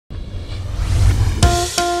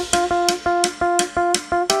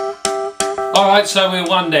Alright, so we're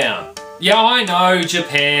one down. Yeah, I know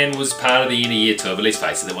Japan was part of the end of year tour, but let's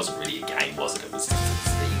face it, it wasn't really a game, was it? It was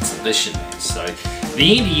the exhibition. So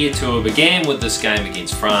the end of year tour began with this game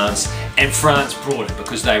against France, and France brought it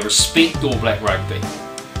because they respect All Black Rugby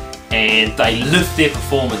and they lift their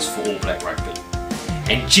performance for All Black Rugby.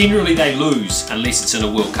 And generally they lose unless it's in a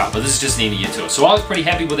World Cup, but this is just the end of year tour. So I was pretty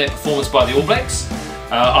happy with that performance by the All Blacks.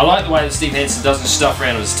 I like the way that Steve Hansen doesn't stuff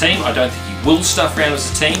around with his team. I don't think he will stuff around with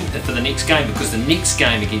his team for the next game, because the next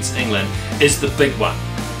game against England is the big one.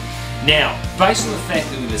 Now, based on the fact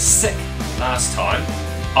that we were sick last time,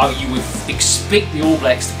 you would expect the All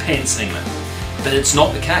Blacks to pants England. But it's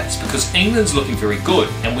not the case, because England's looking very good,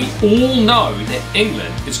 and we all know that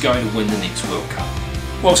England is going to win the next World Cup.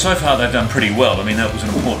 Well, so far they've done pretty well. I mean, that was an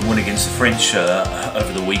important win against the French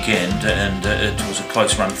over the weekend, and it was a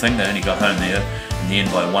close run thing. They only got home there in the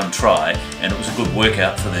end by 1 try, and it was a good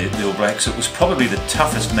workout for the All Blacks. It was probably the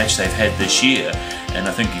toughest match they've had this year, and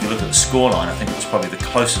I think if you look at the scoreline, I think it was probably the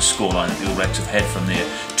closest scoreline that the All Blacks have had from their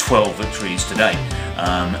 12 victories to date.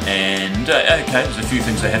 Okay, there's a few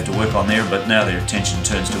things they have to work on there, but now their attention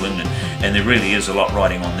turns to England, and there really is a lot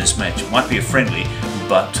riding on this match. It might be a friendly,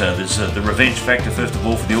 but there's the revenge factor first of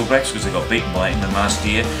all for the All Blacks, because they got beaten by England last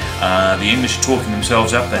year. The English are talking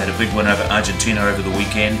themselves up. They had a big win over Argentina over the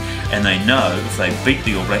weekend, and they know if they beat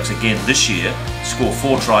the All Blacks again this year, score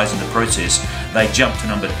 4 tries in the process, they jump to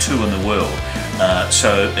number 2 in the world.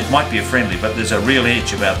 So it might be a friendly, but there's a real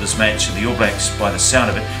edge about this match. The All Blacks, by the sound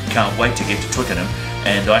of it, can't wait to get to Twickenham,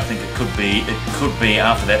 and I think it could be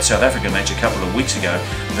after that South African match a couple of weeks ago,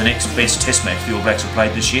 the next best Test match the All Blacks have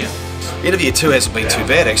played this year. End of year 2 hasn't been too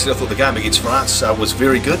bad actually. I thought the game against France was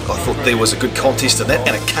very good. I thought there was a good contest in that,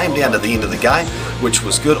 and it came down to the end of the game, which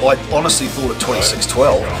was good. I honestly thought at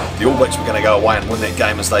 26-12 the All Blacks were going to go away and win that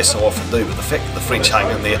game, as they so often do, but the fact that the French hung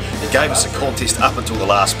in there and gave us a contest up until the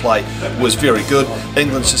last play was very good.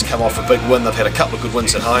 England's just come off a big win. They've had a couple of good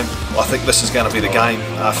wins at home. I think this is going to be the game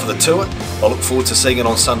for the tour. I look forward to seeing it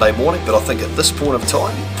on Sunday morning, but I think at this point of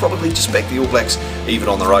time probably just back the All Blacks even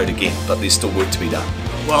on the road again, but there's still work to be done.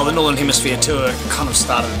 Well, the Northern Hemisphere tour kind of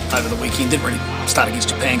started over the weekend. Didn't really start against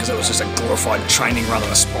Japan because it was just a glorified training run on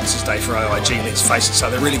a sponsors day for OIG, let's face it. So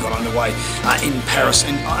they really got underway in Paris,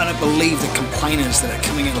 and I don't believe the complainers that are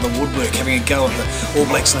coming out of the woodwork having a go at the All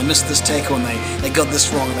Blacks, and they missed this tackle and they got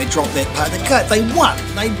this wrong and they dropped that part. They won.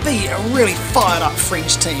 They beat a really fired up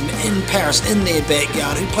French team in Paris in their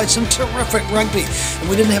backyard who played some terrific rugby, and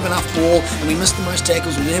we didn't have enough ball and we missed the most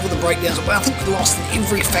tackles. We didn't have all the breakdowns. But I think we lost in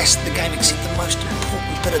every facet of the game except the most important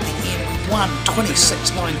bit at the end. We won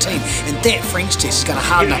 26-19, and that French test is going to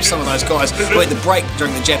harden up some of those guys who had the break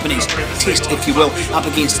during the Japanese test, if you will, up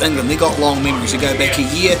against England. They got long memories. You go back a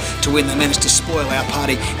year to when they managed to spoil our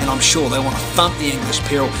party, and I'm sure they want to thump the English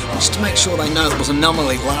peril, and just to make sure they know it was an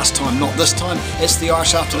anomaly last time, not this time. It's the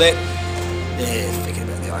Irish after that. Yeah, forget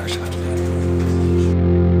about the Irish after that.